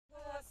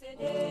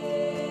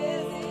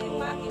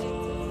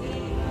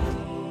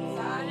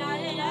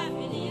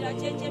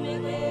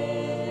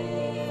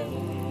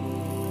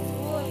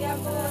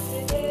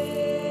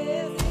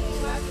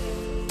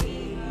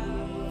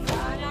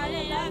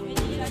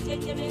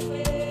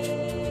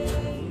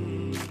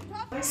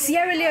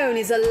Sierra Leone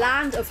is a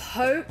land of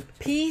hope,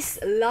 peace,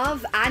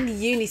 love and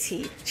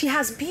unity. She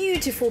has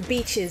beautiful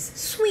beaches,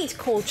 sweet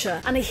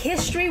culture and a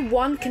history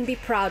one can be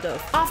proud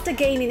of. After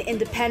gaining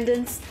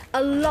independence,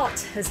 a lot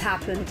has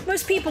happened.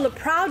 Most people are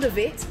proud of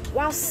it,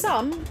 while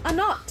some are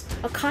not.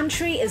 A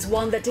country is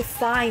one that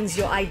defines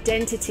your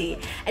identity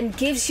and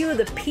gives you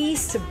the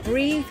peace to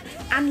breathe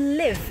and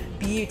live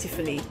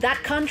beautifully.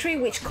 That country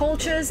which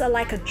cultures are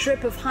like a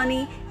drip of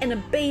honey in a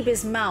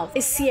baby's mouth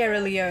is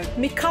Sierra Leone.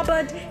 Me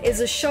Cupboard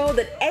is a show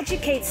that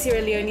educates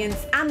Sierra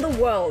Leoneans and the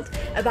world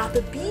about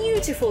the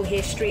beautiful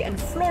history and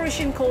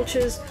flourishing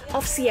cultures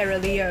of Sierra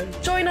Leone.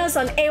 Join us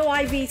on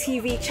AYV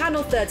TV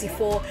channel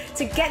 34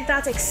 to get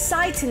that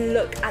exciting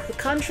look at the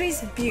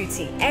country's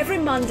beauty every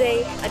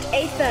Monday at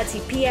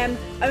 8:30 p.m.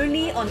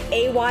 only on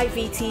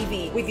AYV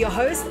TV with your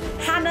host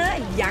Hannah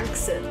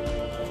Yankson.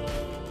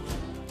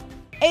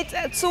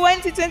 It's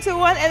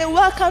 2021 and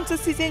welcome to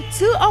season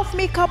 2 of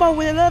Me Cupboard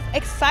with a lot of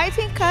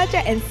exciting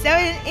culture and Sierra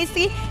Leone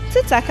history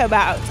to talk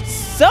about.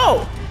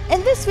 So,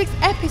 in this week's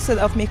episode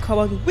of Me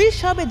Cupboard, we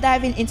shall be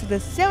diving into the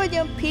Sierra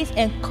Leone Peace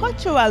and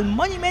Cultural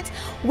Monument,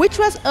 which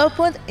was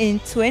opened in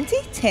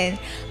 2010.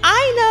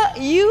 I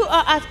know you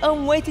are at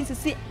home waiting to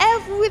see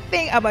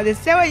everything about the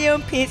Sierra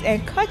Leone Peace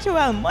and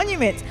Cultural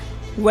Monument.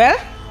 Well,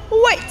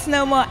 wait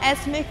no more,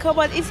 as Me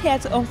Cupboard is here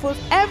to unfold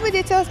every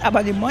details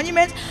about the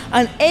monument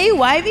on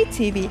AYV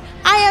TV.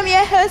 I am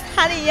your host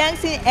Hannah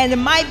Yankson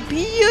and my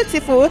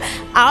beautiful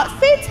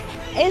outfit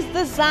is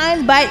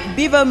designed by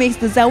Beaver Mix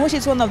Design, which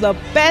is one of the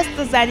best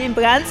designing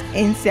brands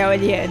in Sierra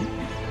Leone.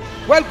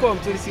 Welcome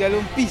to the Sierra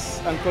Leone Peace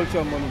and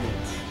Cultural Monument.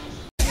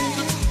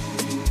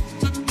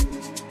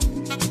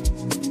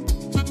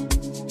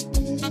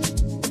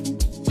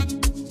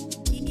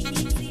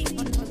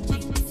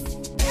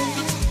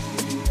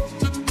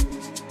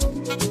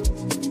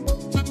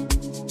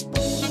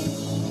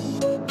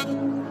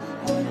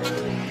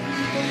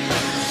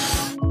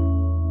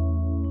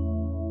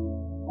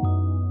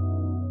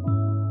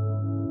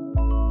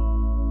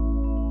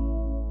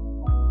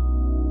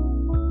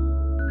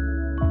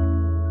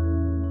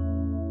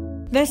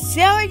 The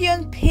Sierra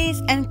Leone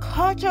Peace and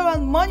Cultural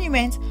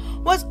Monument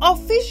was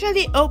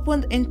officially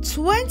opened in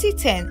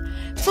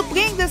 2010 to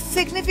bring the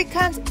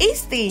significant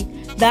history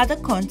that the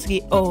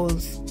country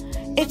holds.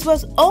 It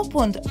was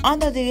opened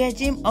under the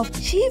regime of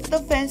Chief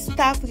Defense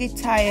Staff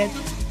Retired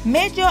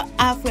Major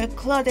Alfred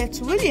Claudette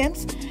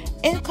Williams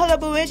in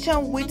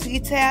collaboration with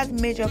retired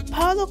Major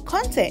Paulo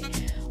Conte,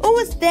 who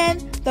was then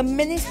the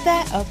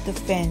Minister of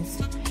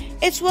Defense.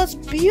 It was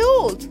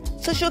built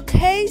to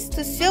showcase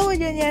to Sierra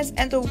Leoneans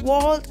and the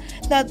world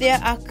that there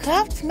are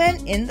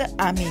craftsmen in the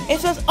army.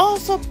 It was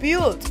also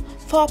built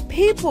for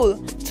people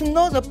to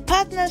know the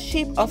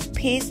partnership of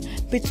peace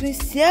between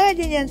Sierra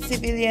Leonean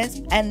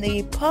civilians and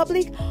the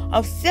Republic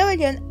of Sierra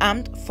Leone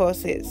Armed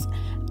Forces.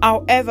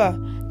 However,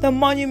 the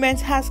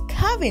monument has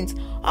carvings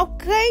of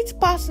great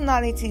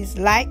personalities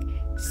like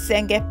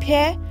Senge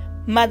Pierre,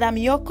 Madame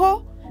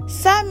Yoko,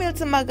 Sir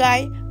Milton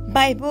Magai,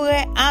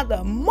 Baibure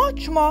and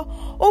much more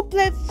who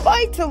played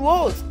vital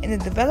roles in the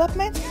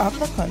development of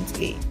the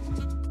country.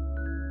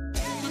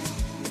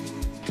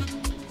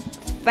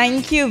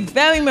 Thank you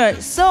very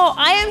much. So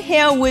I am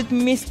here with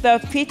Mr.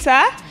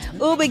 Peter, who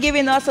will be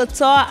giving us a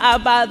tour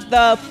about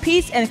the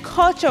Peace and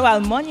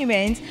Cultural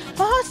Monument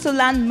for us to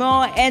learn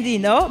more, and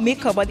Me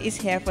Cupboard is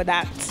here for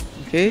that.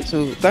 Okay,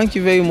 so thank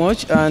you very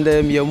much, and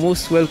you're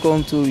most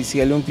welcome to the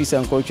Sierra Leone Peace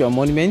and Cultural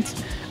Monument.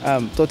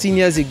 13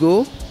 years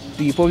ago,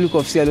 the Republic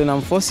of Sierra Leone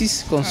Armed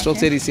Forces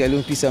constructed the Sierra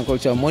Leone Peace and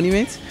Cultural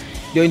Monument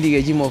during the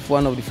regime of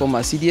one of the former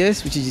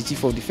CDS, which is the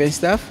Chief of Defense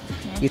Staff,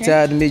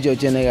 retired Major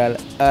General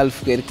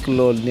Alfred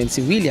Claude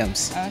Nancy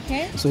Williams.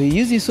 So he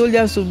used his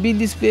soldiers to build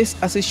this place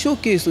as a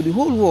showcase to the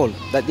whole world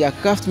that they are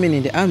craftsmen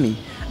in the army,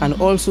 and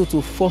also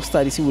to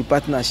foster the civil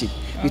partnership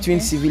between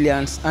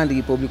civilians and the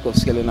Republic of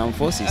Sierra Leone Armed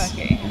Forces.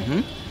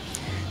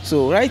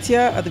 So right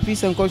here at the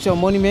Peace and Cultural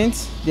Monument,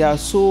 there are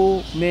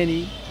so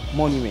many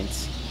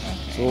monuments.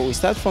 So we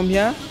start from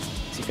here.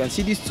 As you can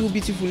see these two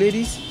beautiful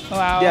ladies.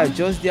 Wow. They are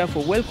just there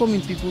for welcoming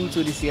people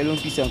to the Sierra Leone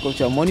Peace and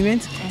Cultural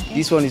Monument.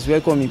 This one is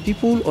welcoming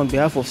people on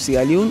behalf of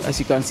Sierra Leone. As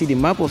you can see the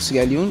map of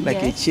Sierra Leone,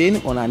 like a chain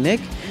on her neck.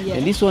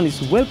 And this one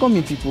is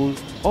welcoming people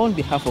on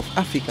behalf of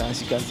Africa.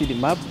 As you can see the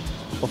map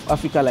of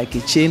Africa like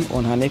a chain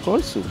on her neck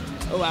also.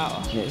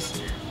 Wow.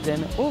 Yes.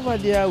 Then over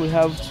there we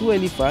have two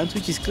elephants,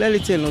 which is clearly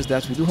telling us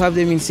that we do have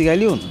them in Sierra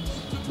Leone.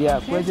 They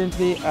are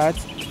presently at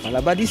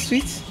Malabadi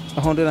Street,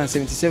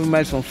 177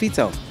 miles from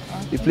Freetown.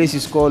 The place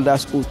is called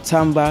as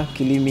Otamba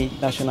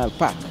Kilimi National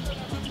Park.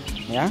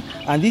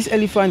 And this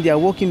elephant, they are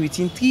walking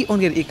within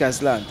 300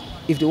 acres land.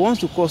 If they want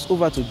to cross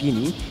over to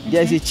Guinea,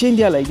 there is a chain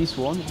there like this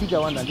one, bigger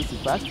one than this in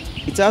fact.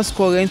 It has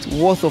current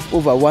worth of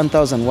over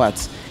 1,000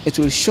 watts. It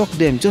will shock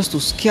them just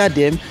to scare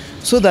them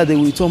so that they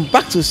will return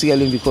back to Sierra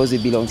Leone because they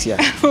belong here.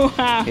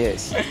 Wow.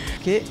 Yes.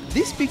 Okay,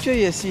 this picture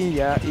you're seeing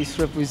here is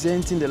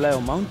representing the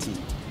Lion Mountain.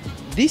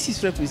 This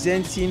is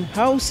representing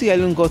how Sierra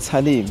Leone got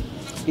her name.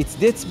 It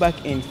dates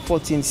back in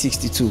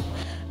 1462.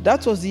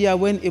 That was the year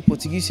when a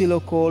Portuguese sailor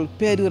called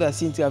Pedro da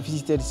Sintra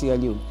visited Sierra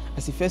Leone,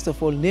 as he first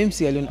of all named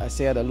Sierra Leone as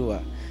Serra da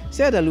Lua.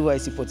 Serra da Lua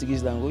is a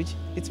Portuguese language.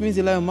 It means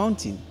the Lion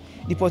Mountain.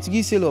 The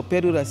Portuguese sailor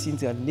Pedro da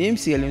Sintra named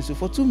Sierra Leone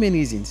for two main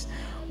reasons.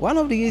 One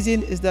of the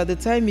reasons is that the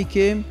time he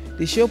came,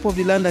 the shape of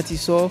the land that he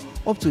saw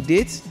up to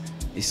date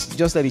is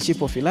just like the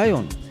shape of a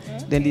lion.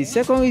 Then the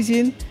second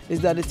reason is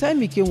that the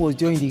time he came was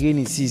during the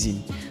rainy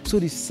season. So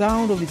the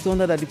sound of the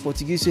thunder that the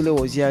Portuguese sailor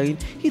was hearing,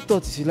 he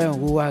thought it's a lion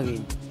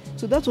roaring.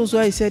 So that was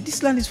why he said,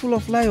 this land is full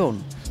of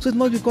lion. So it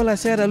must be called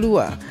Serra da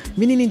Lua,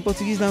 meaning in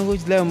Portuguese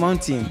language, Lion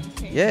Mountain.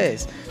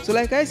 Yes. So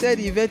like I said,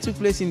 the event took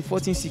place in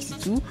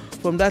 1462.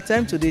 From that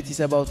time to date, it's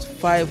about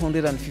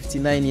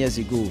 559 years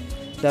ago.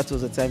 That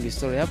was the time the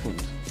story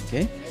happened.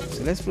 Okay.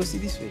 So let's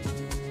proceed this way.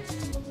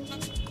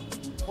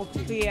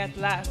 Okay. Free at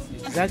last.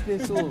 Exactly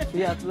so,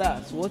 free at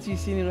last. What you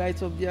see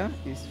right up there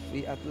is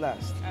free at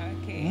last.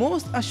 Okay.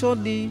 Most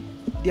assuredly,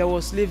 there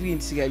was slavery in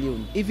Sierra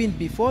Leone. Even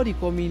before the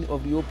coming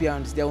of the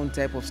Europeans, their own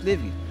type of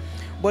slavery.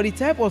 But the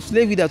type of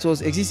slavery that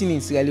was existing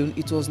in Sierra Leone,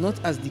 it was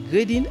not as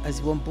degrading as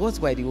the one brought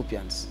by the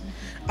Europeans.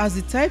 As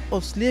the type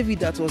of slavery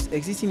that was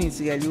existing in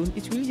Sierra Leone,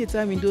 it really a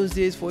time in those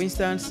days, for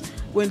instance,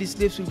 when the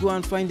slaves would go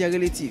and find their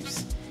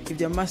relatives. If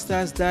their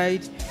masters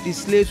died, the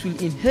slaves will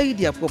inherit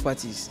their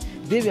properties.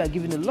 They were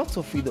given a lot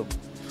of freedom.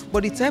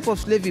 But the type of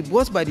slavery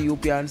brought by the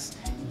Europeans,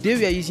 they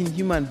were using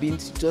human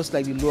beings just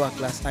like the lower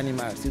class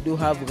animals. They don't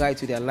have right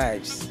to their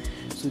lives.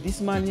 So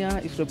this man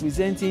here is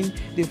representing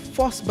the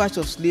first batch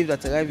of slaves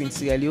that arrived in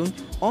Sierra Leone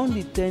on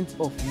the 10th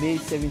of May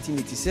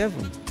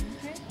 1787.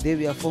 They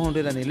were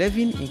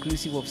 411,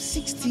 inclusive of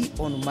 60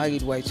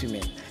 unmarried white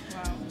women.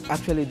 Wow.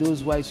 Actually,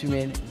 those white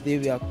women, they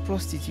were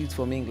prostitutes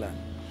from England.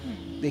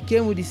 They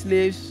came with the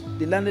slaves,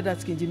 they landed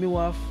at King Jimmy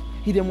Wharf.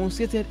 He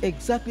demonstrated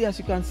exactly as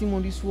you can see him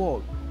on this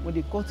wall. When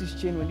they cut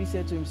his chain, when he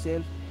said to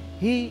himself,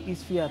 he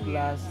is free at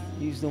last,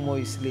 he is no more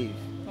a slave.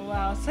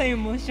 Wow, so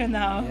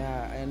emotional.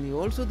 Yeah, and he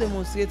also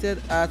demonstrated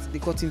at the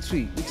cotton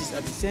tree, which is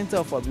at the center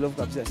of our beloved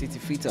capital city,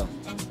 Freetown.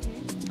 Okay.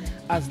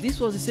 As this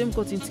was the same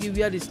cotton tree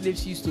where the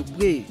slaves used to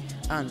pray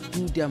and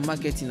do their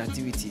marketing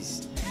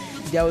activities.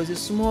 There was a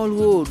small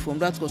road from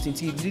that cotton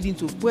tree leading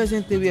to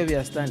present day where we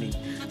are standing,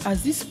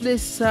 as this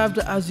place served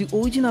as the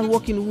original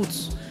working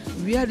routes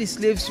where the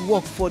slaves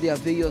worked for their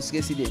various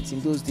residents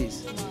in those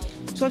days.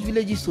 Such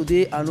villages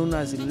today are known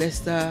as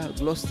Leicester,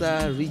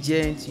 Gloucester,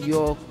 Regent,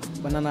 York,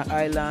 Banana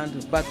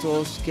Island,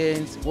 Bathurst,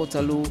 Kent,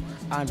 Waterloo,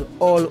 and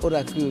all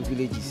other Creole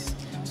villages.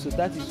 So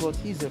that is what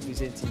he's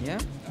representing, yeah?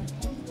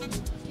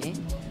 Okay.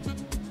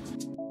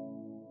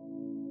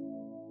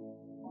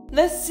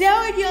 The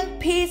Sierra Leone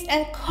Peace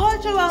and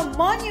Cultural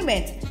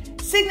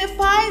Monument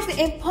signifies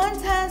the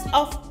importance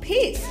of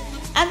peace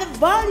and the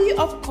value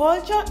of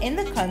culture in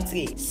the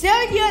country.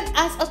 Sierra Leone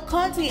as a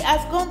country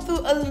has gone through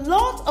a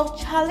lot of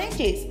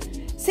challenges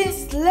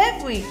since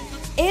slavery,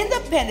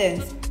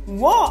 independence,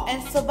 war,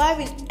 and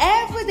surviving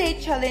everyday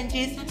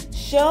challenges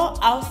show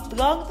how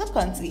strong the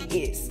country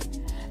is.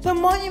 The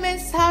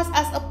monument serves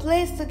as a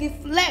place to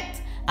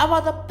reflect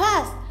about the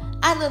past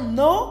and to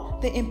know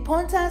the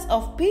importance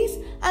of peace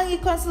and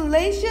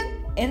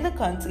reconciliation in the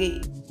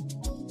country.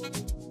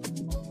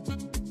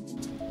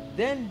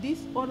 Then this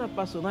other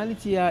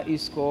personality here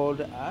is called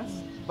as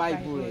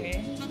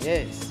Baibure.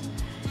 Yes.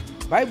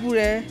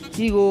 Baibure,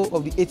 hero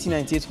of the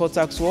 1898 Hot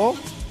Tax War.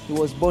 He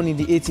was born in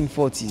the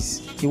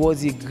 1840s. He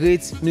was a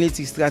great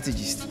military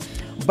strategist.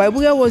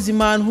 Baibure was the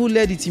man who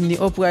led the Timni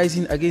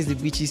uprising against the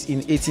British in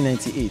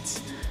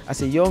 1898.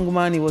 As a young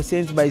man, he was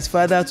sent by his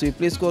father to a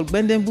place called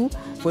Bendembu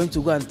for him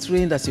to go and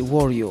train as a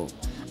warrior.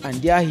 And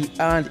there he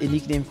earned a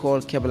nickname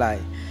called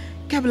Keblai.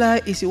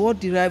 Keblai is a word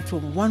derived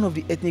from one of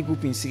the ethnic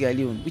groups in Sierra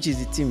Leone, which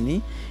is the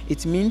Timni.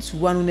 It means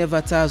one who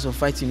never tires of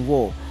fighting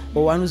war,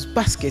 or one whose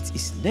basket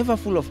is never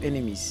full of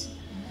enemies.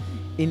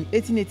 In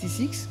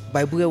 1886,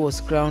 Baibure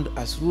was crowned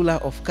as ruler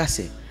of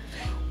Kase.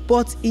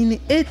 But in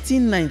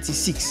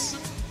 1896,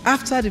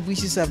 after the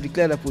British have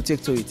declared a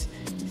protectorate,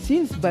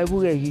 since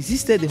Baibure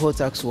resisted the Hot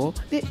Tax War,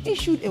 they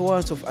issued a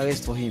warrant of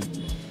arrest for him.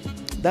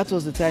 That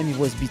was the time he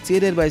was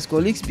betrayed by his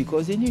colleagues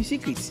because they knew his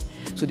secrets.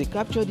 So they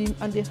captured him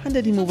and they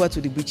handed him over to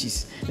the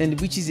British. Then the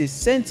British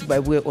sent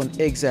Baibure on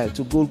exile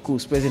to Gold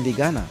Coast, present-day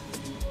Ghana.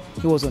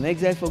 He was on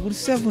exile for a good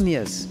 7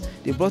 years.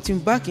 They brought him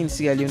back in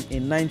Sierra Leone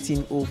in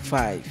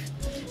 1905.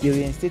 They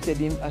reinstated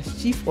him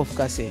as chief of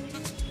Kase.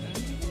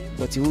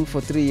 But he ruled for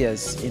 3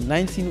 years. In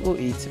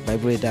 1908,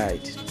 Baibure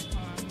died.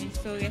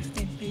 So rest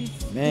in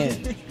peace.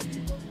 Man.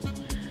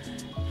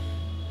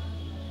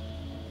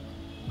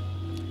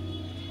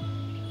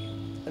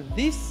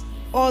 This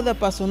other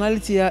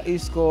personality here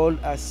is called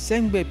as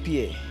Sengbe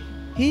Pierre.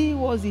 He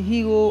was the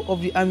hero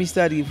of the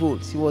Amistad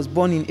Revolt. He was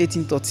born in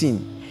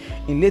 1813.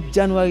 In late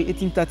January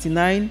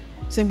 1839,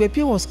 Sengbe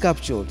Pierre was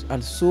captured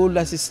and sold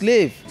as a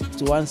slave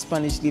to one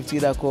Spanish slave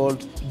trader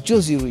called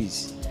Jose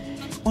Ruiz.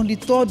 On the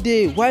third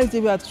day, while they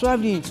were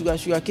traveling to a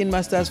sugarcane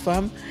master's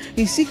farm,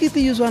 he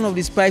secretly used one of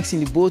the spikes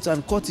in the boat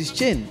and cut his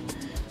chain.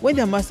 when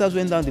their masters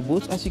went down the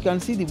boat, as you can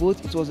see the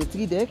boat, it was a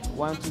 3-deck,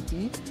 1, 2,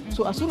 3.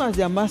 So as soon as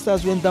their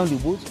masters went down the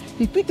boat,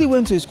 he quickly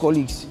went to his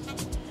colleagues.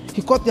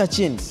 He cut their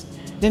chains.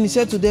 Then he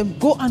said to them,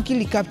 go and kill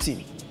the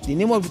captain. The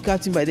name of the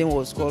captain by then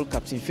was called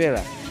Captain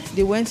Farah.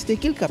 They went, they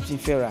killed Captain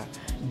Farah.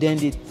 Then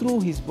they threw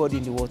his body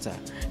in the water.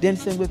 Then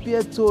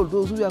Sengbe told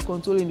those who were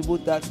controlling the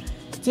boat that,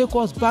 take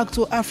us back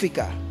to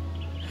Africa.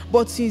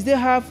 But since they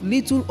have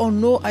little or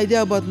no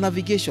idea about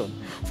navigation,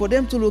 for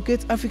them to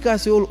locate Africa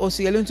as a whole, or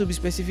Sierra Leone to be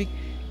specific,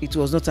 it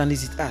was not an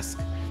easy task.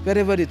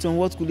 Wherever they turn,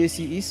 what could they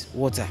see is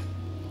water.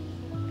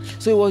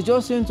 So he was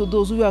just saying to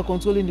those who were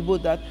controlling the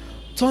boat that,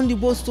 turn the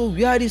boat to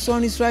where the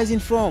sun is rising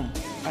from,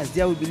 as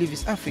there we believe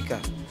is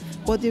Africa.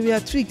 But they were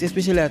tricked,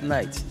 especially at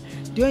night.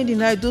 During the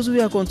night, those who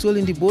were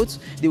controlling the boat,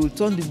 they will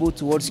turn the boat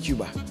towards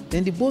Cuba.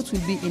 Then the boat will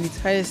be in its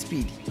highest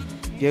speed.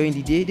 During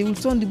the day, they will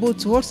turn the boat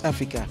towards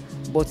Africa,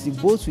 but the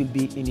boat will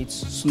be in its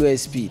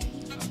slowest speed.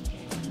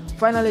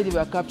 Finally, they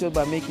were captured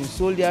by making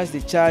soldiers.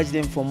 They charged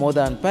them for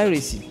murder and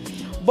piracy.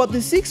 But the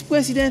 6th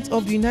president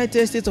of the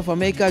United States of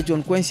America,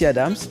 John Quincy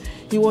Adams,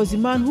 he was the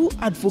man who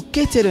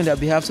advocated on their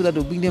behalf so that they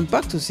would bring them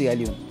back to Sierra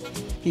Leone.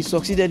 He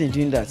succeeded in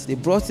doing that. They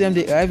brought them,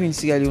 they arrived in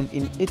Sierra Leone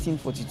in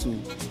 1842.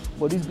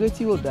 But this great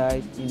hero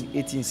died in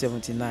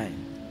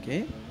 1879.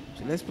 Okay,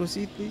 so let's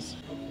proceed, please.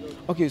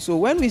 Okay, so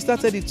when we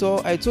started the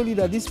tour, I told you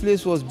that this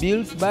place was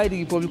built by the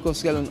Republic of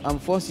Sierra Leone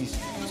Armed Forces.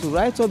 So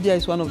right up there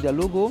is one of their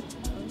logo.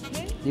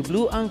 The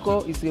blue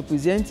anchor is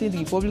representing the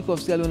Republic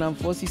of Sierra Leone Armed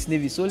Forces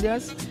Navy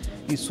soldiers.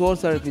 The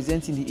swords are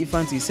representing the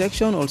infantry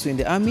section, also in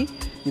the army.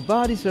 The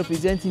bird is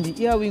representing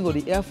the air wing of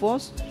the Air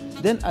Force.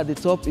 Then at the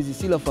top is the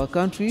seal of our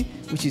country,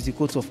 which is the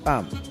coat of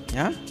arms.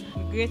 Yeah?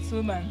 Great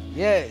woman.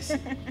 Yes.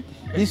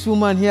 This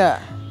woman here,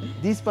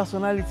 this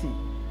personality,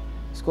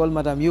 is called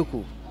Madame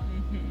Yoko,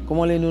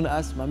 commonly known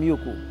as Mami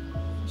Yoko.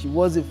 She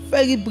was a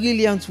very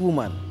brilliant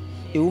woman,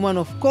 a woman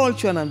of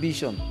culture and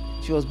ambition.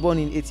 She was born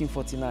in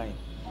 1849.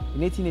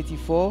 In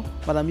 1884,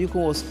 Madame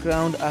Yoko was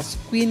crowned as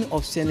Queen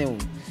of Seneum.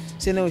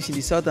 Seneum is in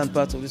the southern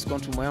part of this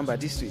country, Moyamba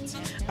district.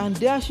 And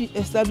there she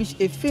established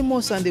a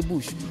famous Sunday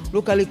bush,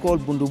 locally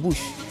called Bondo Bush,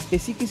 a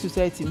secret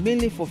society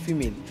mainly for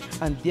female.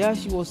 And there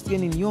she was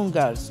training young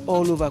girls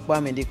all over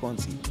Kwamende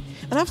country.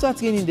 And after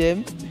training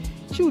them,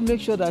 she would make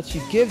sure that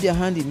she gave their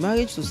hand in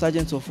marriage to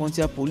sergeants of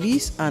frontier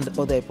police and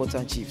other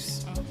important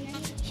chiefs.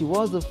 She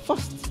was the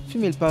first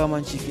female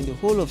paramount chief in the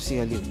whole of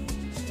Sierra Leone.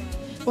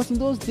 But in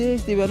those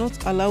days, they were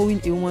not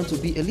allowing a woman to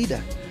be a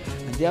leader.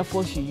 And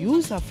therefore, she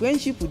used her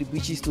friendship with the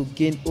British to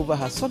gain over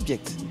her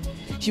subjects.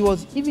 She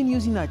was even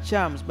using her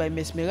charms by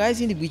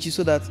mesmerizing the British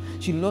so that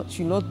she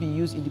should not be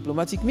used in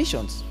diplomatic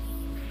missions.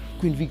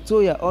 Queen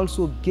Victoria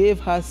also gave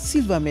her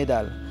silver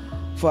medal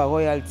for her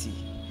royalty.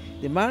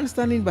 The man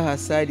standing by her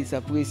side is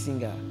a praise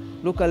singer.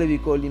 Locally we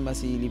call him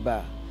as a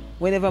Yeliba.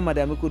 Whenever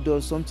Madame Eko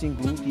does something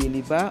good, the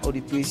Yeliba or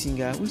the praise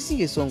singer will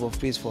sing a song of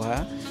praise for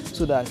her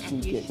so that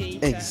she'll get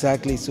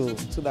exactly so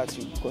that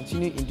she'll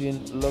continue in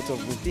doing a lot of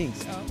good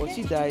things. Okay. But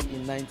she died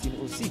in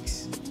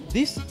 1906.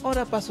 This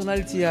other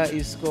personality here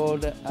is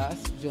called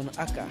as John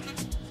Aka.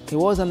 He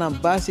was an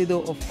ambassador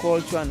of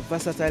culture and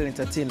versatile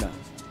entertainer.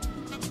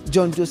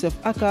 John Joseph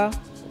Aka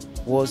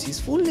was his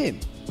full name.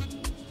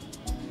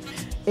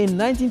 In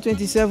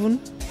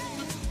 1927,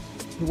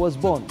 he was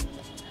born.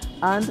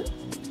 And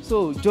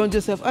so John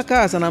Joseph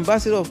Aka, as an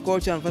ambassador of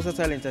culture and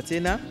versatile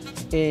entertainer,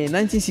 in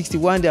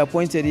 1961 they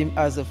appointed him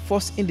as the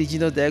first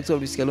indigenous director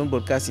of the Sierra Leone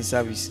Broadcasting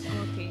Service.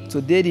 Okay.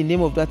 Today the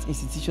name of that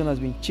institution has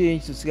been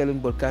changed to Sierra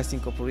Leone Broadcasting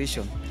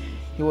Corporation.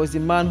 He was the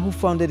man who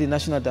founded the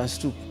National Dance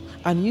Troupe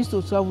and he used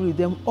to travel with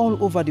them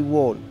all over the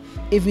world,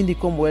 even the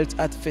Commonwealth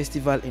Art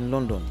Festival in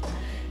London.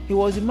 He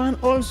was the man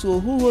also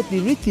who wrote the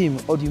rhythm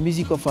of the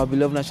music of our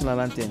beloved national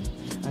anthem.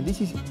 And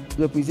this is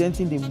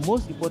representing the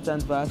most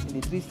important verse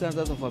in the 3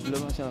 stanzas of our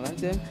beloved national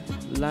anthem,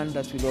 Land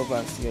That We Love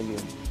Our Sierra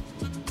Leone.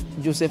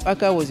 Joseph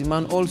Aka was a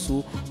man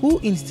also who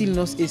instilled in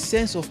us a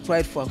sense of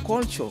pride for our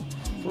culture.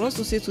 For us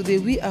to say today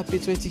we are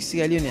patriotic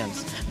Sierra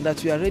Leoneans and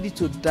that we are ready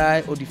to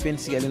die or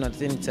defend Sierra Leone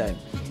at any time.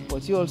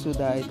 But he also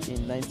died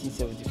in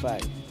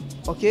 1975.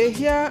 Okay,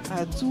 here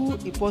are 2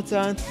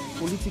 important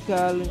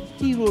political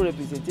hero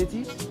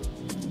representatives.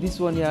 This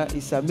one here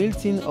is Sir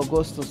Milton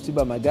Augustus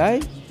Tiba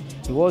Magai.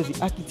 He was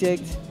the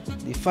architect,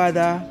 the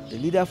father, the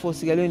leader for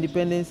Sierra Leone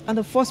independence, and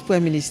the first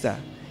prime minister.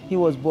 He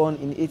was born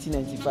in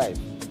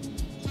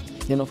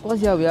 1895. Then, of course,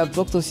 here we have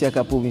Dr.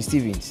 Siaka Povin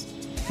Stevens.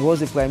 He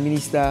was the prime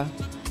minister,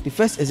 the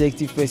first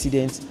executive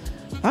president,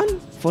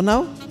 and for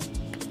now,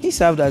 he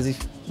served as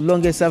the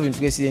longest serving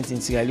president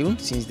in Sierra Leone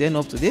since then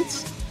up to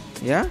date.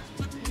 Yeah.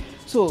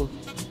 So,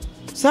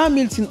 Sir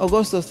Milton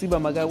Augustus Tiba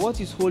Magai, what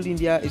he's holding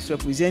there is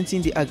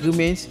representing the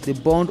agreement, the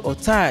bond or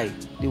tie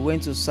they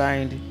went to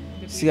sign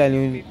Sierra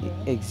Leone,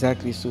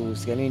 exactly, so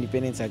Sierra Leone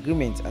Independence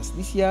Agreement. As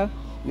this year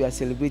we are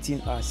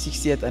celebrating our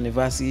 60th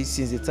anniversary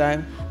since the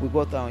time we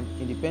got our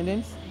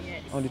independence,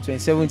 yes, on the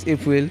 27th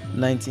April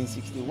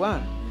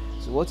 1961.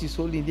 So what is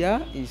holding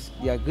there is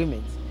the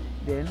agreement.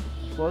 Then,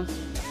 first,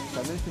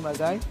 Sir Milton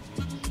Magai,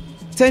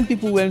 10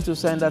 people went to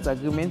sign that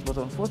agreement, but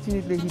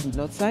unfortunately he did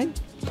not sign.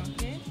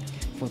 Okay.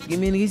 for 3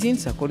 main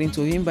reasons, according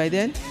to him by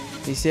then.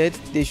 He said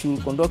they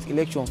should conduct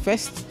election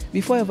first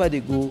before ever they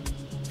go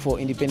for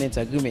independent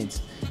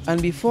agreement. And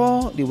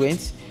before they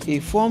went, he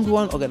formed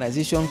one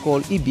organization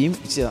called EBIM.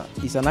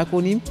 It's an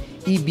acronym,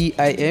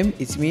 EBIM.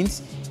 It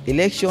means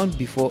Election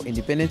Before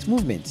Independent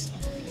Movement.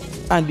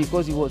 And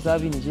because he was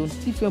having his own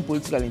different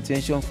political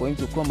intention for him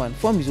to come and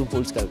form his own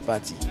political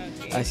party,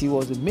 as he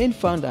was the main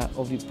founder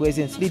of the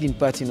present leading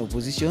party in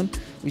opposition,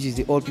 which is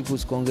the All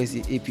People's Congress,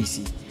 the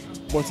APC.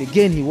 But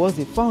again, he was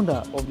the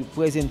founder of the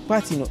present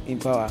party in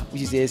power,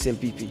 which is the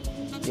SLPP.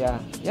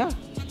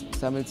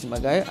 Samuel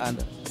Timagai and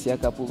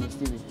Siaka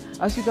Stephen.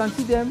 As you can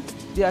see them,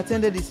 they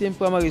attended the same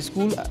primary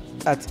school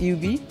at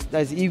EUB,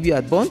 that is EUB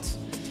at Bont.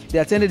 They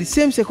attended the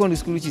same secondary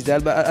school, which is the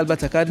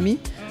Albert Academy,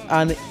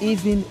 and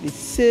even the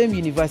same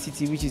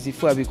university, which is the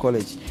Fuabi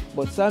College.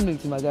 But Samuel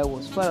Timagai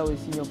was far away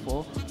senior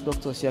for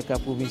Dr. Siaka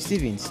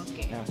Stevens.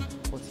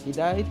 But he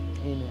died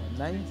in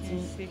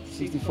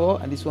 1964,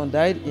 and this one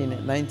died in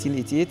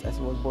 1988, as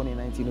he was born in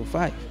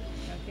 1905.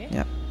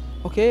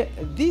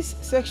 This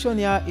section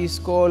here is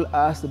called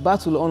as the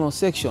Battle Honor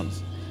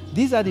sections.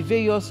 These are the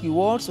various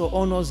rewards or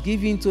honors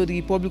given to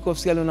the Republic of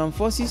Sierra Leone Armed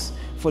Forces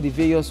for the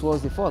various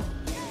wars they fought.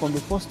 From the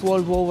First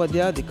World War over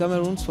there, the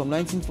Cameroons from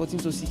 1914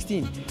 to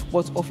 16.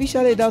 But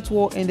officially that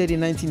war ended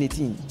in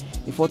 1918.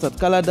 They fought at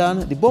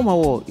Caladan, the Burma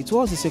War. It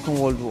was the Second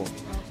World War.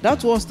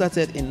 That war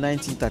started in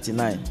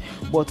 1939.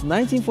 But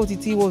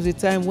 1943 was the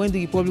time when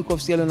the Republic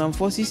of Sierra Leone Armed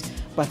Forces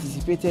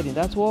participated in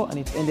that war, and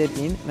it ended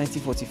in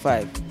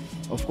 1945.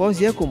 Of course,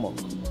 Yekomok,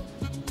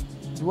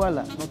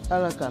 Douala, North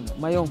Arakan,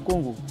 Mayom,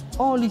 Congo,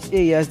 all these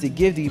areas they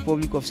gave the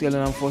Republic of Sierra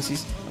Leone Armed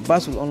Forces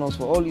battle honors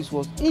for all these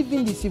wars,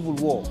 even the Civil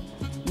War,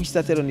 which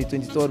started on the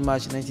 23rd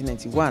March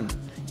 1991.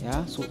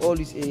 So all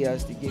these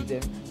areas they gave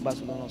them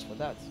battle honors for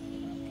that.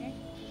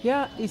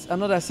 Here is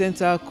another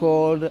center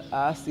called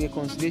as the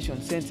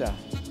Reconciliation Center.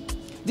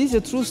 This is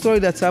a true story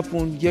that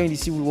happened during the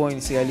Civil War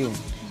in Sierra Leone.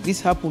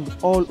 This happened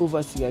all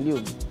over Sierra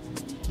Leone.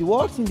 The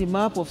words in the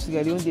map of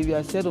Sierra Leone, they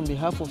were said on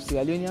behalf of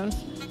Sierra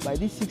Leoneans by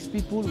these 6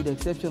 people, with the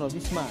exception of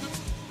this man.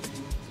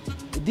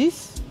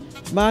 This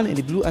man in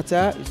the blue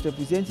attire is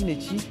representing a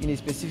chief in a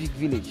specific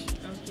village.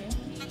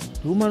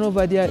 The woman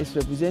over there is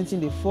representing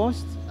the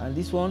first, and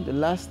this one the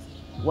last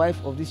wife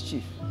of this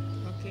chief.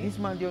 This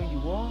man during the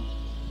war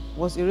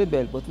was a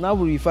rebel, but now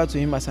we refer to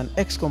him as an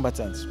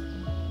ex-combatant.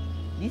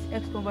 This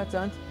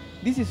ex-combatant,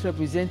 this is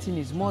representing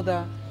his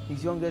mother,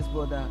 his youngest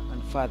brother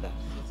and father.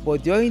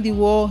 But during the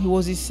war, he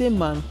was the same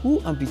man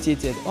who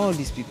amputated all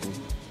these people.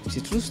 It's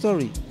a true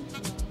story.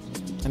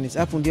 And it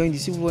happened during the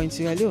Civil War in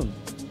Sierra Leone.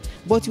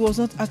 But he was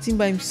not acting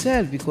by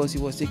himself because he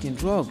was taking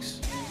drugs.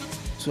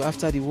 So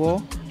after the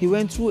war, he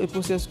went through a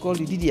process called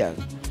the DDR,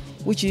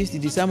 which is the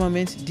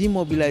disarmament,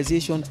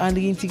 demobilization and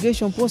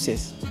reintegration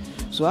process.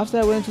 So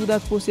after he went through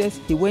that process,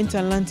 he went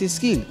and learned a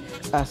skill,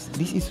 as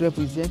this is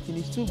representing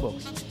his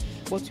toolbox.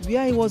 But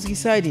where he was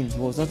residing, he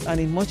was not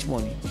earning much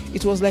money.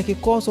 It was like a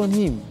curse on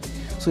him.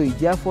 So he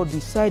therefore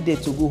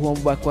decided to go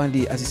home back one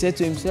day. As he said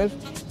to himself,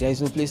 there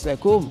is no place like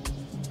home.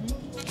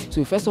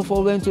 So he first of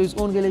all went to his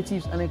own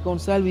relatives and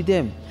reconciled with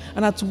them.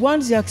 And at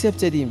once they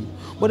accepted him.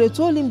 But they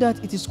told him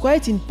that it is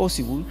quite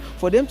impossible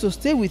for them to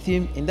stay with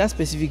him in that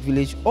specific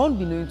village,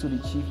 unbeknown to the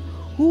chief,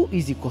 who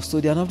is the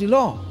custodian of the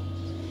law.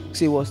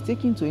 So he was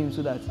taken to him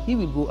so that he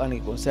will go and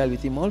reconcile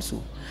with him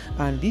also.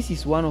 And this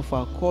is one of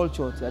our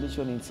cultural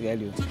tradition in Sierra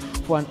Leone.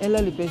 For an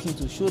elderly person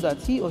to show that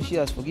he or she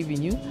has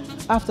forgiven you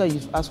after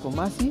you've asked for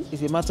mercy,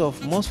 is a matter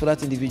of must for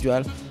that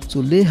individual to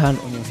lay hand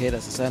on your head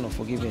as a sign of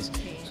forgiveness.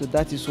 So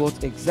that is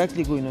what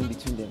exactly going on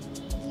between them.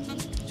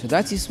 So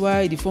that is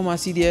why the former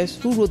CDS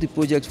who wrote the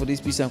project for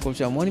this Peace and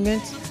Cultural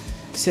Monument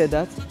said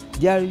that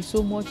there is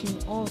so much in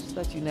us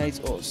that unites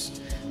us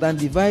than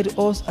divide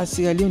us as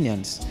Sierra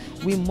Leoneans.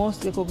 We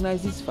must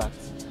recognize this fact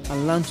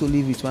and learn to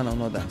live with one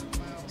another.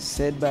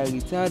 Said by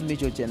retired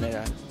Major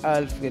General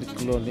Alfred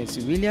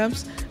Clonesi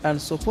Williams and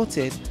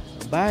supported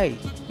by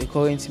the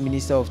current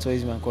Minister of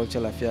Tourism and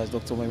Cultural Affairs,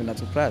 Dr.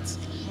 Moeminatu Pratt.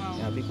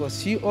 Wow.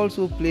 Because she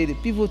also played a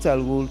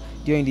pivotal role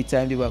during the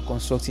time they were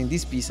constructing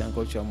this Peace and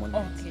Cultural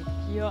Monument. Okay.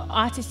 Your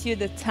attitude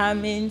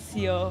determines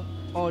your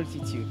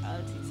altitude.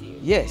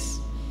 Yes.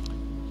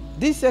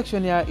 This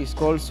section here is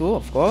called so,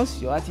 of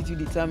course, your attitude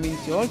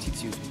determines your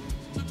altitude.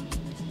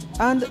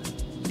 And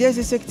there's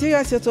a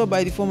secretariat set up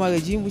by the former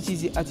regime, which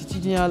is the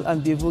attitudinal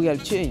and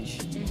behavioral change.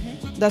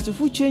 That if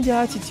we change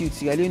our attitude,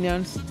 Sierra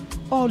Leoneans,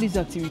 all these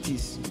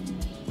activities,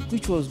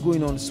 which was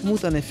going on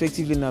smooth and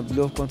effectively in our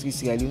beloved country,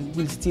 Sierra Leone,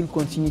 will still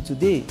continue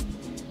today.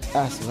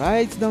 As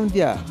right down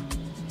there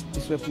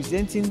is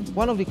representing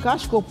one of the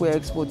cash crop we are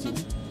exporting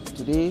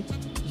today,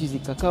 which is the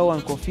cacao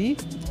and coffee.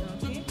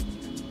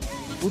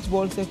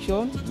 Football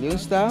section, Leone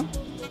Star,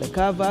 the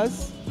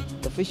carvers,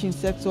 the fishing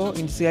sector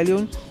in Sierra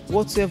Leone,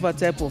 whatsoever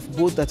type of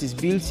boat that is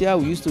built here,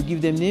 we used to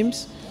give them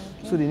names.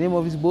 So the name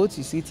of this boat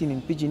is written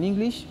in Pidgin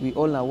English, we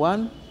all are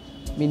one,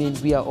 meaning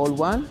we are all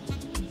one.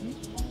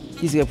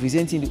 He's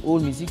representing the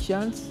old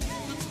musicians,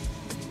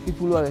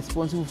 people who are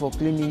responsible for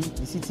cleaning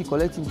the city,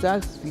 collecting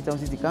tax, Freetown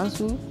City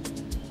Council.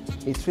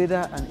 a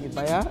trader and a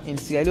buyer. In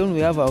Sierra Leone, we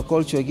have our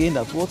culture again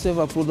that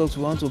whatever product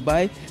we want to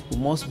buy, we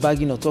must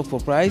bargain or talk for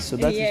price. So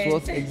that is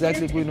what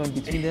exactly going on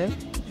between them.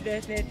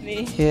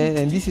 Definitely. Yeah,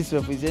 and this is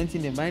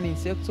representing the mining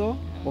sector.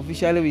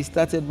 Officially, we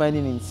started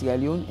mining in Sierra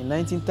Leone in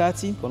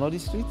 1930, Conodi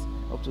Street.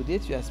 Up to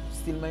date, we are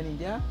still mining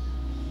there.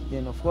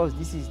 Then, of course,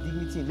 this is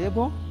dignity in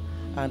labor.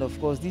 And, of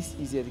course, this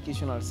is the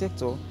educational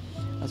sector.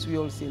 As we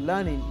all say,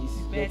 learning is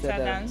better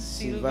than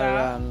silver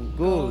and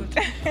gold.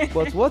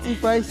 But what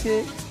if I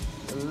say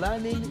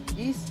learning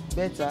is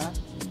better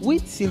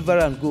with silver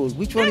and gold?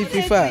 Which one you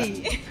prefer?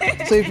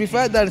 So you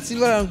prefer that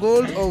silver and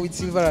gold or with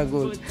silver and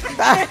gold?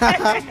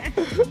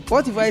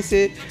 What if I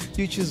say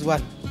you choose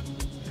one?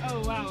 Oh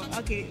wow,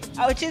 okay.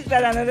 I'll choose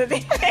that another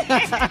day.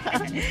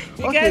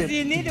 Because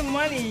you need the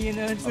money, you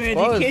know, to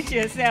educate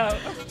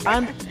yourself.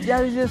 And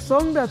there is a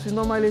song that we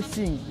normally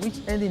sing, which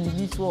ends in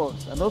these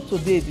words. And up to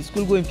date, the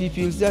school-going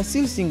pupils, they are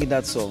still singing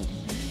that song.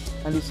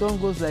 And the song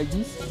goes like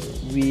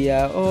this. We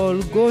are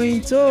all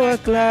going to our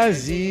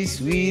classes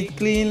with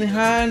clean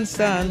hands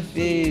and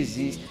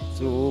faces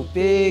to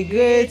pay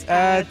great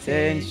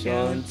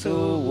attention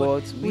to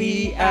what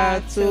we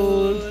are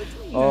told,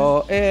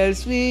 or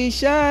else we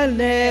shall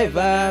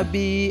never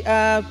be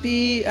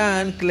happy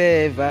and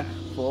clever.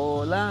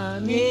 For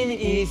learning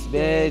is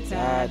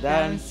better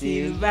than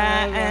silver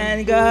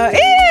and gold.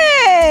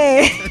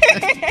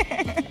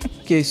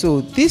 Okay,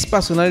 so this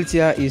personality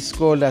here is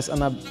called as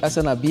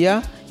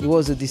Abia. He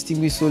was a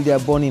distinguished soldier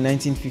born in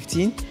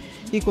 1915.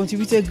 He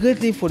contributed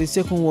greatly for the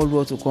Second World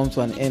War to come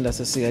to an end as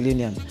a Sierra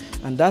Leonean,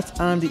 and that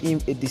earned him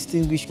a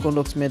Distinguished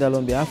Conduct Medal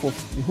on behalf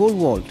of the whole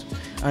world.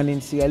 And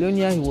in Sierra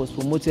Leone, he was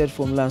promoted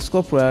from Lance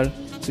Corporal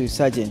to a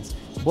Sergeant.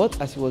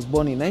 But as he was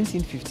born in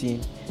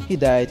 1915, he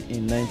died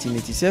in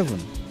 1987.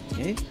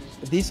 Okay?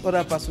 This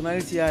other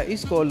personality here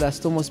is called as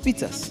Thomas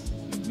Peters.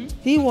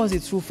 He was a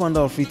true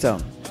founder of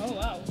Freetown. Oh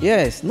wow.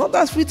 Yes, not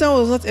that Freetown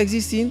was not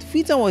existing,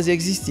 Freetown was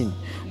existing.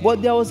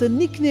 But there was a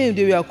nickname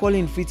they were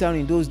calling Freetown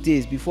in those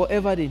days before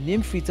ever they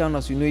named Freetown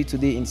as we know it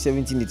today in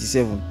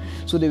 1787.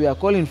 So they were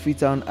calling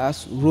Freetown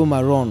as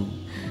Romaron,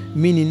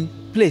 meaning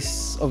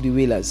place of the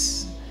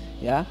whalers.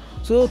 Yeah.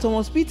 So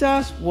Thomas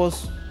Peters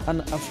was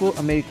an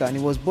Afro-American.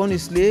 He was born a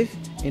slave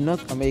in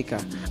North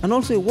America, and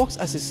also he works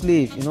as a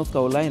slave in North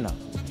Carolina.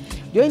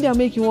 During their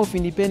making of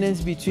independence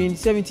between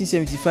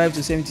 1775 to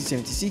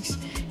 1776,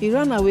 he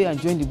ran away and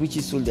joined the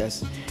British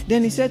soldiers.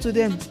 Then he said to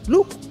them,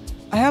 "Look,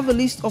 I have a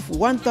list of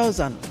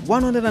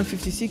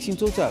 1,156 in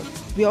total.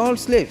 We are all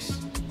slaves.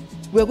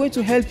 We are going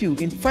to help you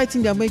in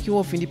fighting the making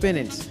of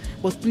independence.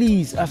 But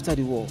please, after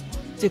the war,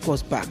 take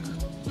us back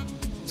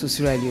to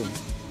Sierra Leone."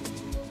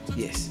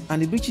 Yes,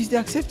 and the British, they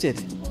accepted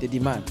the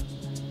demand.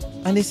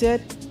 And they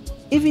said,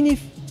 even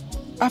if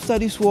after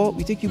this war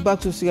we take you back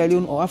to Sierra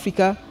Leone or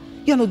Africa,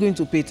 you are not going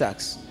to pay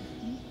tax.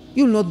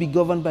 You will not be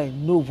governed by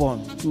no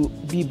one, to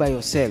be by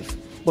yourself.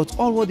 But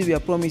all what they were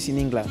promised in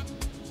England,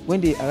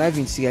 when they arrived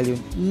in Sierra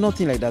Leone,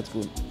 nothing like that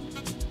good.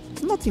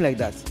 Nothing like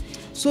that.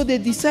 So they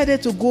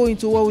decided to go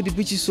into war with the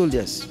British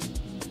soldiers.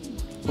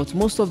 But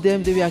most of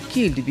them, they were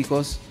killed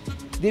because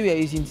they were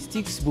using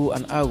sticks, bow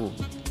and arrow,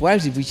 while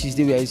the British,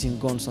 they were using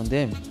guns on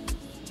them.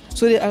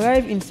 So they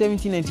arrived in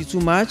 1792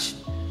 March,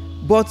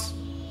 but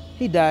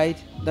he died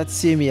that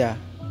same year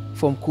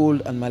from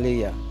cold and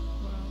malaria.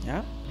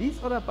 Yeah? This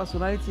other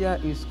personality here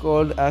is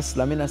called as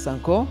Lamina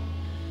Sankor.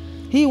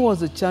 He was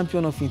the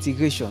champion of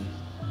integration.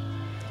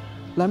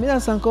 Lamina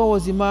Sankor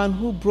was the man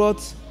who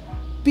brought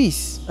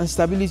peace and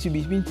stability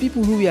between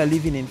people who were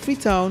living in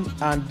Freetown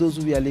and those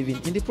who were living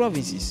in the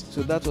provinces.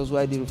 So that was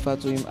why they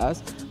referred to him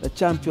as the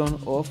champion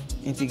of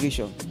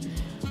integration.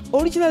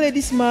 Originally,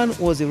 this man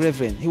was a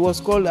reverend. He was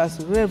called as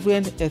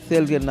Reverend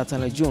Ethelred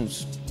Nathaniel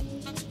Jones.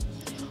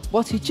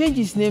 But he changed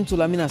his name to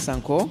Lamina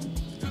Sankor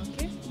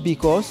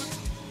because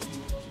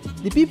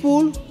the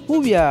people who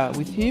were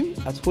with him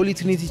at Holy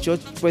Trinity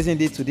Church, present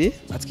day today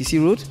at Kisi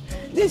Road,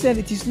 they said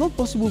it is not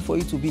possible for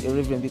you to be a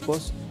reverend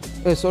because,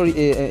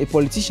 a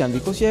politician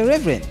because you're a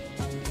reverend.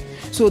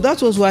 So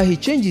that was why he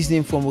changed his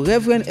name from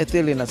Reverend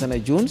Ethelred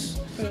Nathaniel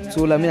Jones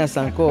to Lamina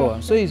Sankor.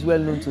 So he's well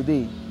known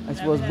today. As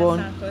he was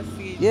born,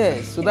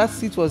 yes, so that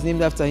street was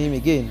named after him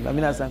again,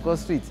 Lamina Sankor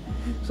Street.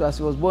 So as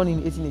he was born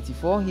in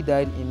 1884, he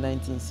died in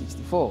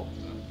 1964.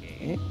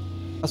 Okay.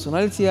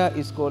 Personality here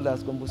is called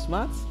as Gombo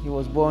Smart. He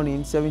was born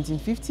in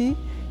 1750.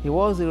 He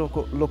was a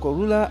local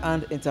ruler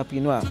and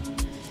entrepreneur.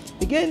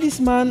 Again, this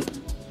man,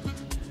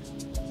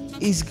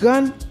 his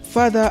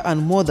grandfather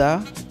and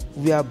mother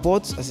were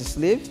bought as a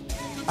slave,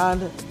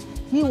 and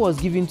he was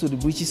given to the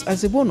British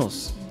as a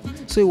bonus.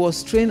 So he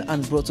was trained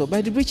and brought up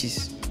by the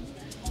British.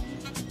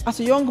 As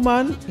a young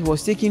man, he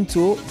was taken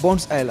to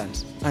Bones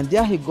Island, and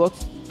there he got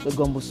the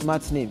Gombo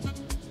Smart name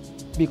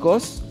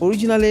because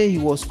originally he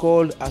was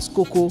called as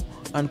Coco,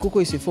 and Coco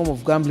is a form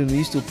of gambling we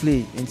used to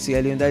play in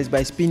Sierra Leone. That is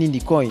by spinning the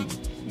coin.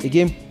 A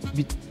game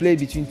played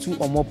between two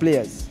or more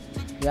players.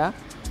 Yeah.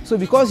 So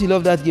because he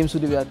loved that game, so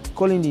they were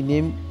calling the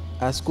name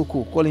as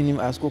Coco, calling him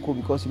as Coco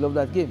because he loved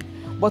that game.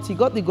 But he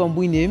got the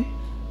Gombo name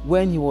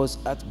when he was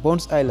at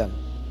Bones Island.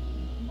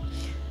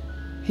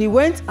 He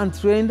went and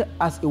trained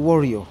as a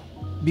warrior.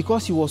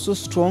 because he was so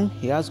strong,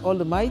 he has all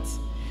the might.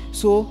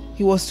 So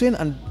he was trained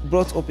and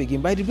brought up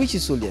again by the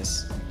British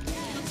soldiers.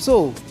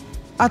 So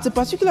at a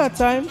particular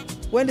time,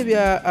 when they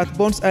were at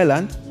Bonds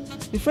Island,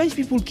 the French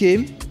people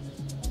came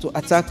to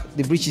attack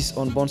the British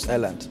on Bonds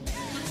Island.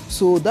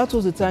 So that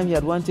was the time he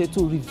had wanted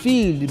to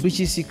reveal the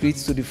British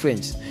secrets to the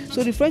French.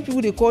 So the French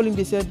people, they called him,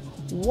 they said,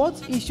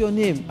 "What is your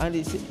name?" And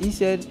he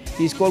said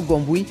he's called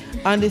Gombui.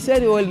 And they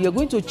said, "Well, you're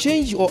going to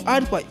change or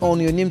add on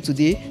your name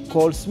today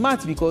called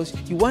Smart, because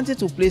you wanted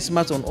to play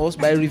smart on us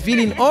by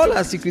revealing all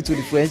our secrets to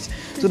the French,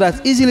 so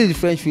that easily the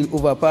French will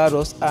overpower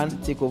us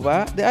and take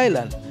over the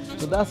island."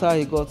 So that's how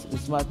he got the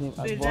Smart name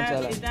at Bonds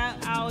Island. Is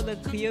that how the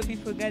Creole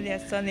people got their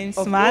surname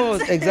Of Smart?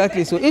 course,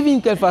 exactly. So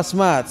even Kelfa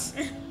Smart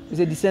is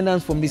a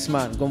descendant from this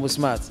man, Gombo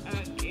Smart.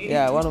 Okay.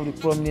 Yeah, one of the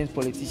prominent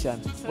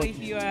politicians. So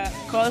if you are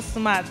called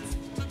Smart,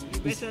 you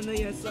better know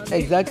your surname.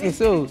 Exactly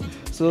so.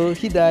 So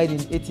he died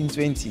in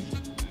 1820.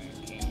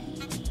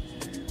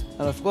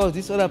 And of course,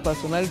 this other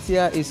personality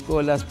here is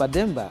called as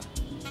Pademba.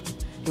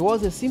 He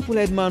was a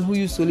simple-headed man who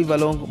used to live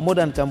along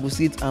modern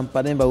Cambusit and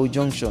Pademba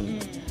Junction.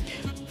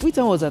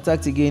 Freetown was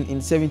attacked again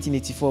in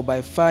 1784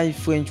 by 5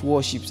 French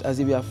warships as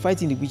they were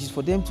fighting the British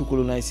for them to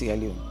colonize Sierra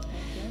Leone.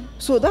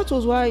 So that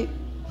was why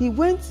he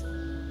went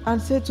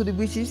and said to the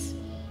British,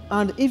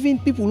 and even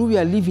people who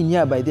were living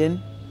here by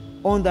then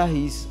under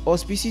his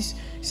auspices,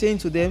 saying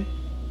to them,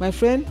 "My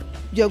friend,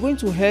 you are going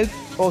to help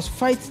us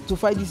fight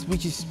these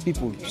British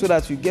people so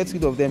that we get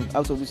rid of them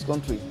out of this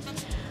country."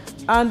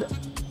 And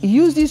he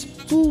used these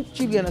 2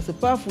 children as a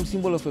powerful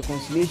symbol of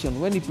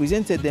reconciliation when he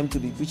presented them to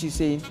the British,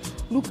 saying,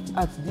 "Look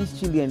at these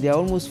children, they are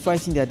almost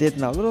fighting their death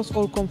now. Let us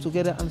all come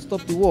together and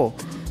stop the war."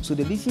 So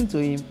they listened to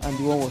him and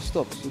the war was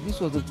stopped. So this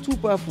was the 2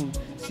 powerful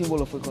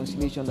symbol of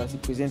reconciliation that he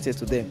presented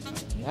to them.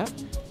 Yeah?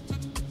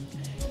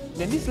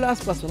 Then this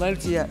last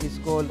personality here is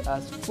called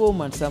as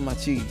Foreman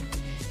Samachiri.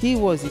 He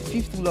was the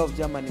 5th ruler of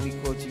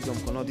German-Imiko Chiefdom,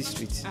 Kono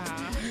District.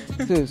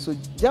 So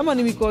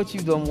German-Imiko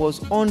Chiefdom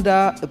was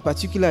under a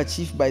particular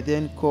chief by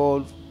then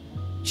called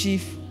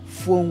Chief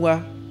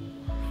Fonwa.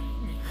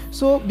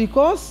 So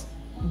because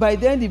by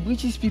then the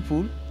British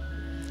people,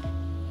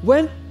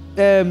 when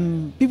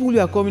people who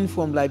are coming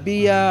from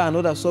Liberia and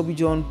other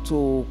sub-regions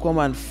to come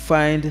and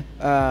find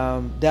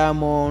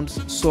diamonds,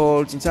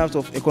 salt in terms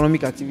of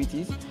economic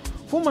activities,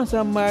 Foreman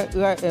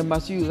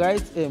Masui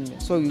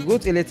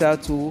wrote a letter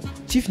to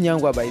Chief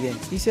Nyangwa by then.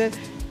 He said,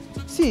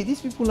 "See,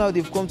 these people now,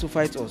 they've come to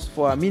fight us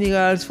for our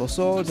minerals, for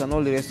salt and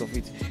all the rest of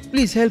it.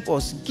 Please help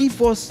us, give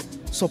us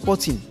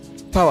supporting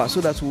power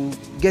so that we'll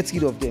get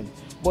rid of them."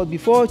 But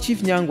before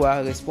Chief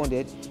Nyangwa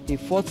responded, he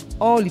fought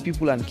all the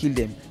people and killed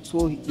them.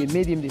 So they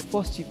made him the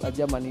first chief at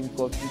Germany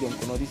called Chiefdom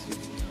Kono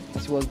District.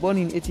 As he was born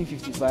in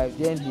 1855,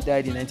 then he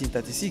died in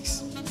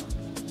 1936.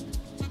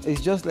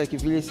 It's just like a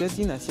village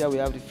setting. As here we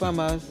have the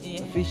farmers,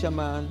 the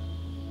fisherman,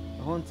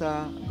 the hunter,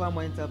 a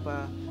farmer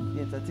enterprise,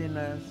 the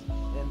entertainers,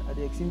 and at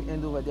the extreme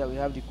end over there we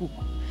have the cook.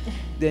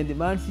 Then the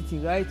man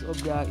sitting right up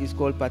there is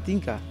called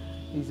Patinka.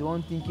 He's the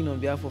one thinking on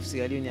behalf of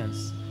Sierra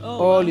Leoneans.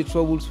 All the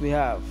troubles we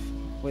have,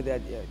 whether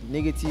they are the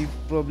negative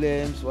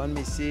problems, one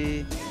may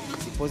say,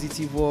 the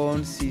positive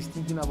ones, he's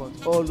thinking about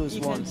all those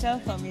ones. You can tell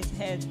from his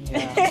head.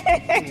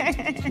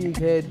 Yeah, big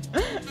head.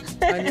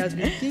 And he has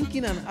been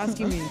thinking and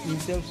asking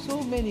himself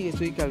so many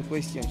rhetorical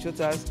questions, such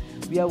as,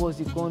 where was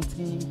the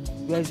country,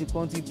 where is the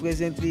country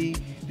presently,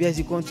 where is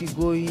the country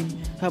going,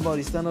 how about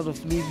the standard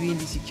of living,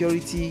 the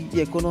security,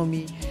 the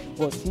economy.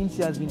 But since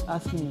he has been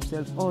asking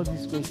himself all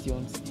these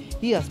questions,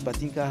 he as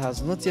Patinka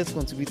has not yet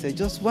contributed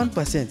just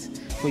 1%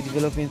 for the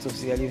development of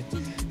Sierra Leone.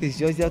 He's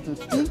just there to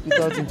think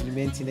without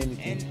implementing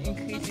anything. And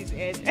increase his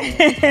head.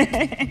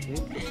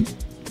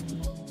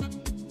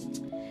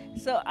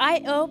 So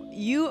I hope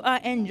you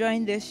are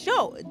enjoying this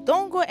show.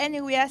 Don't go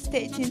anywhere,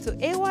 stay tuned to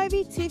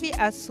AYV TV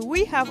as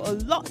we have a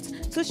lot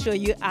to show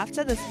you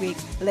after this break.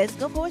 Let's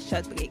go for a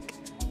short break.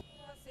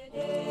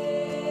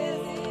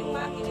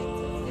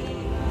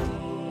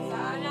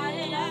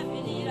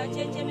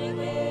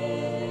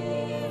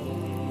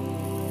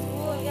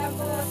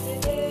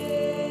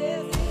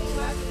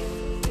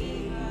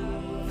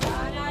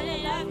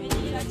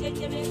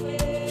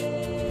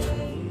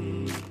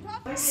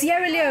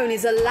 Sierra Leone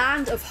is a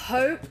land of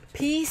hope,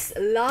 peace,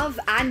 love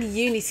and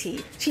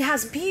unity. She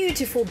has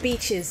beautiful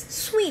beaches,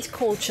 sweet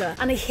culture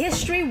and a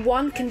history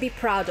one can be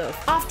proud of.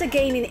 After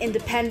gaining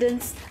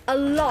independence, a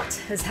lot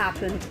has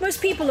happened.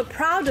 Most people are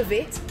proud of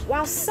it,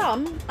 while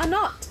some are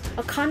not.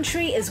 A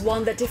country is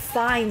one that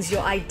defines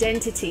your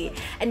identity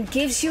and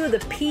gives you the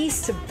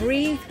peace to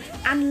breathe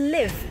and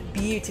live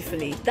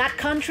beautifully. That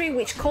country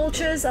which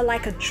cultures are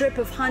like a drip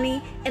of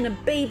honey in a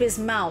baby's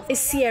mouth is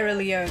Sierra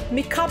Leone.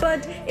 Me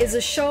Cupboard is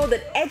a show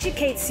that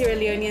educates Sierra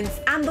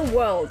Leoneans and the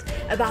world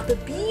about the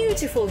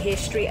beautiful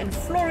history and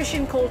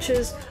flourishing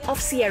cultures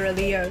of Sierra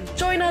Leone.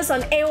 Join us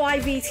on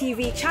AYV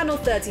TV channel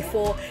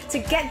 34 to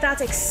get that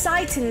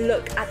exciting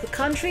look at the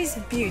country's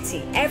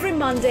beauty every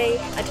Monday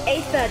at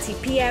 8:30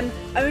 p.m.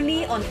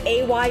 only on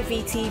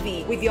AYV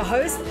TV with your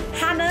host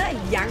Hannah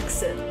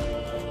Yankson.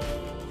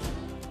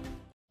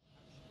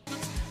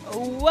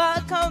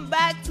 Welcome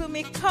back to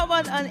Me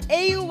Covered on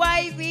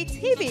AYV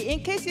TV. In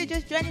case you're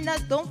just joining us,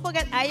 don't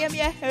forget I am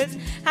your host,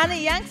 Hannah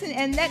Yankson,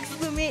 and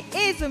next to me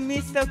is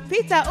Mr.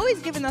 Peter, who is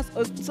giving us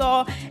a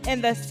tour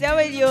in the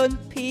Sierra Leone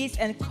Peace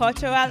and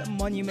Cultural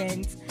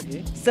Monument.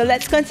 Okay. So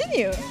let's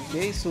continue.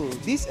 Okay, so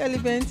this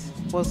element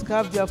was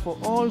carved there for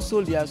all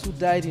soldiers who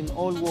died in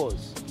all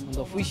wars, and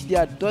of which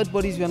their dead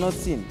bodies were not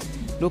seen.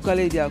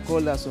 Locally, they are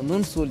called as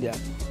unknown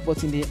soldiers,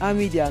 but in the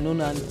army, they are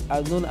known as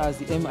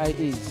the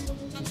MIAs,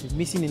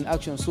 missing in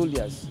action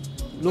soldiers.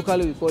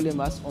 Locally, we call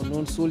them as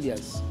unknown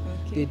soldiers.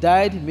 Okay. They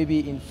died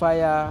maybe in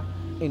fire,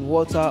 in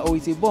water, or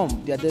with a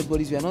bomb. Their dead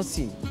bodies were not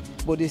seen,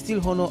 but they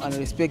still honor and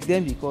respect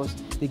them because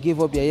they gave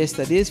up their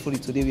yesterdays for the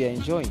today we are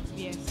enjoying.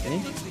 Yes.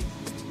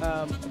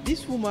 Okay?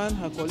 This woman,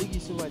 her colleague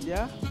is over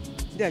there.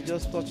 They are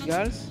just touch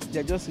girls. They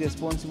are just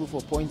responsible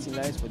for pointing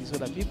lines for these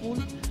other people.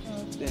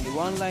 Then the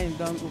one line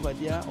down over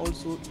there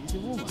also is a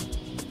woman.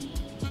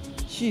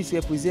 She is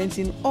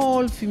representing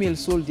all female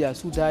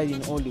soldiers who died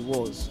in all the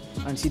wars.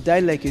 And she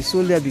died like a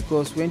soldier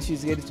because when she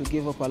is ready to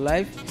give up her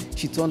life,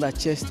 she turned her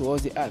chest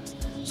towards the earth.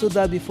 So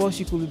that before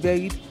she could be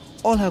buried,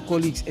 all her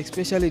colleagues,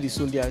 especially the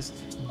soldiers,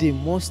 they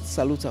must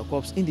salute her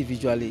corpse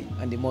individually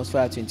and they must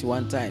fire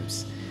 21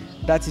 times.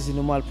 That is the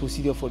normal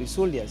procedure for the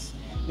soldiers.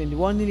 Then the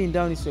one kneeling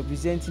down is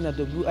representing a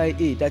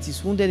WIA, that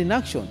is wounded in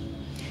action.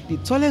 The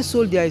tallest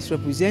soldier is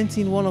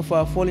representing one of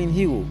our fallen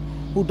heroes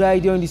who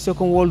died during the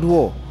Second World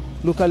War.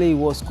 Locally, he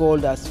was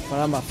called as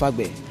Farama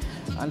Fagbe.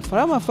 And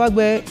Farama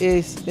Fagbe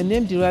is a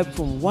name derived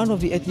from one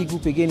of the ethnic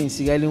group again in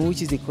Sierra Leone,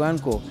 which is the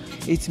Kranko.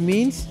 It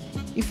means,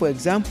 if for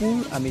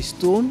example, I'm a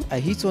stone, I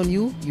hit on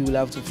you, you will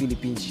have to feel a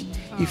pinch.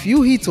 If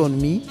you hit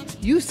on me,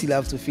 you still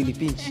have to feel a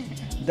pinch.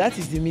 That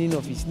is the meaning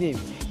of his name.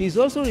 He is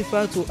also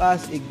referred to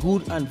as a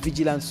good and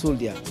vigilant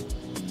soldier.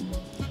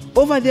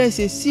 Over there is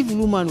a civil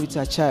woman with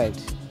her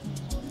child.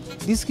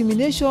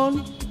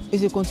 Discrimination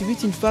is a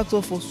contributing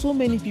factor for so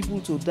many people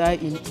to die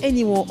in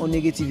any war or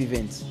negative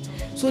events.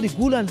 So the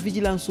good and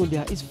vigilant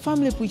soldier is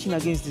firmly preaching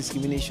against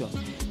discrimination.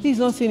 He is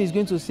not saying he's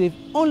going to save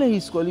only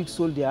his colleague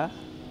soldier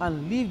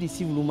and leave the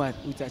civil woman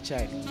with her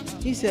child.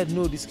 He said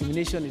no,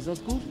 discrimination is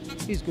not good.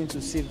 He's going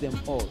to save them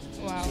all.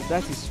 Wow. So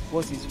that is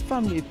what he's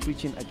firmly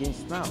preaching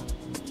against now.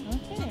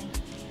 Okay.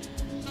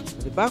 At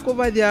the back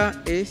over there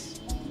is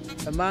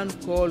a man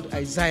called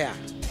Isaiah.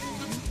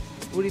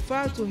 We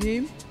refer to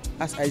him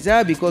as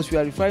Isaiah because we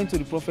are referring to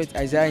the prophet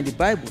Isaiah in the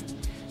Bible.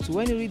 So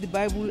when you read the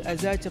Bible,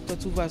 Isaiah chapter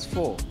 2 verse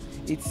 4,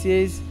 it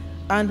says,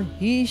 "And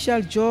he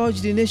shall judge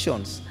the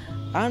nations,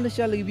 and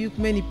shall rebuke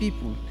many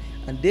people,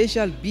 and they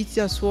shall beat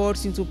their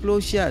swords into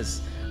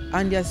plowshares,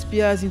 and their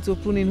spears into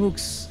pruning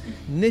hooks.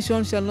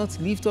 Nation shall not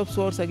lift up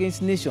swords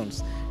against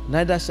nations,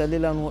 neither shall they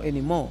learn war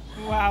anymore."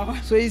 Wow.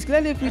 So he's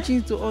clearly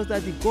preaching to us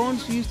that the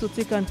guns we used to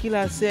take and kill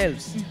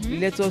ourselves,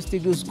 let us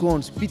take those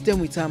guns, beat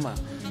them with hammer,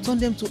 turn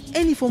them to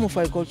any form of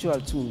agricultural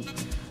tool,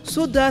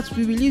 so that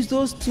we will use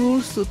those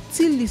tools to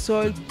till the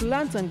soil,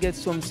 plant and get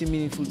something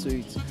meaningful to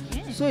it.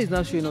 So he's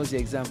now showing us the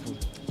example.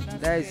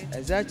 That is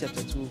Isaiah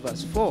chapter 2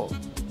 verse 4.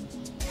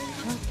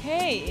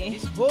 Okay.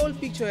 This whole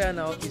picture here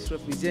now is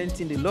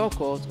representing the law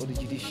court or the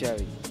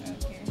judiciary.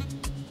 Okay.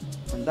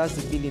 And that's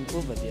the building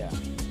over there.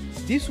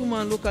 This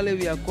woman, locally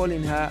we are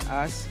calling her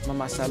as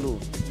Mama Salo.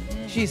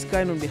 She is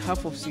crying on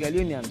behalf of Sierra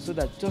Leoneans so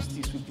that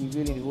justice will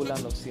prevail in the whole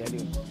land of Sierra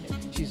Leone.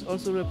 She is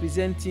also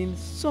representing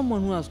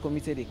someone who has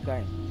committed a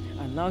crime,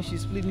 and now she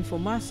is pleading for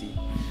mercy.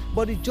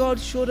 But the judge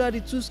showed her the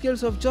two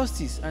scales of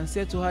justice and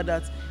said to her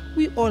that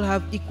we all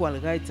have equal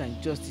rights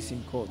and justice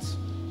in court.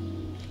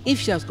 If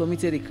she has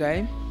committed a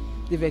crime,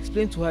 they've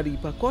explained to her the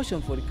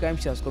repercussion for the crime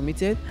she has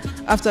committed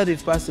after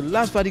they've passed the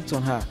last verdict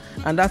on her,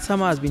 and that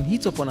hammer has been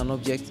hit upon an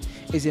object.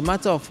 It's a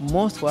matter of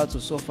must for her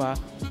to suffer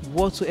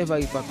whatsoever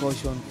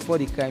repercussion for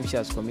the crime she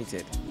has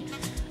committed.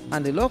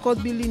 And the law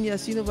court building you are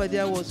seeing over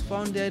there was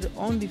founded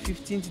on the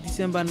 15th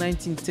December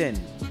 1910.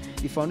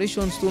 The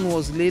foundation stone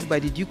was laid by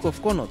the Duke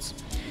of Connaught.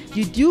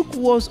 The Duke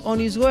was on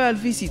his royal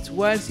visit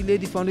whilst he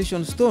laid the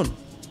foundation stone.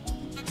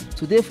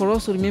 Today, for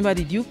us to remember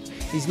the Duke,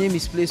 his name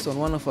is placed on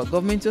one of our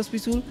government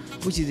hospitals,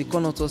 which is the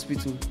Connaught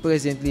Hospital,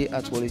 presently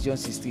at Wole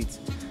Johnson Street.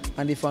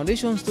 And the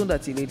foundation stone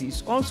that he laid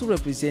is also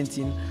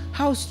representing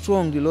how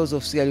strong the laws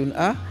of Sierra Leone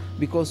are,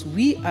 because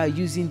we are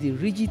using the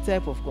rigid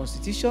type of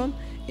constitution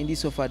in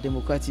this of our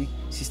democratic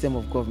system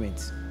of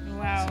government.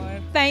 Wow.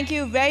 Thank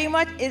you very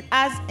much. It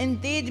has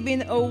indeed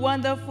been a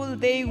wonderful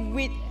day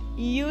with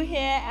you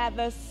here at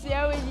the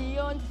Sierra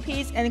Leone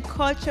Peace and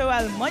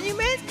Cultural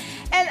Monument,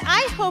 and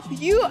I hope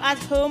you at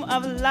home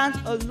have learned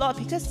a lot,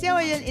 because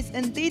Sierra Leone is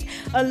indeed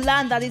a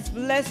land that is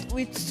blessed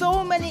with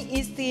so many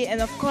history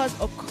and of course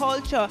a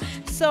culture.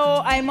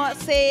 So I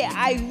must say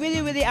I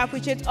really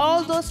appreciate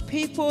all those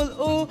people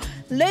who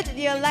laid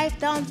their life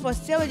down for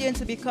Sierra Leone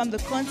to become the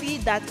country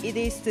that it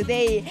is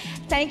today.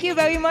 Thank you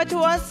very much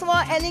once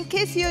more, and in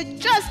case you're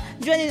just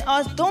joining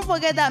us, don't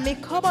forget that Me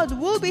Covered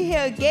will be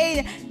here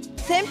again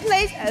Same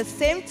place,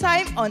 same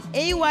time on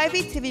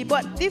AYV TV,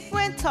 but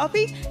different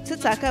topic to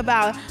talk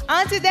about.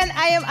 Until then,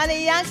 I am Anna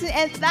Yankton,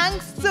 and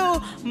thanks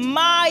to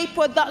my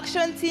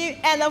production team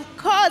and of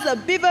course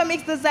Beaver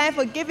Mix Design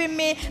for giving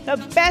me the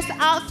best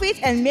outfit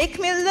and make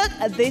me look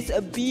this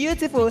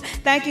beautiful.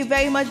 Thank you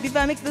very much,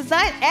 Beaver Mix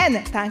Design,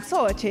 and thanks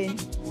for watching.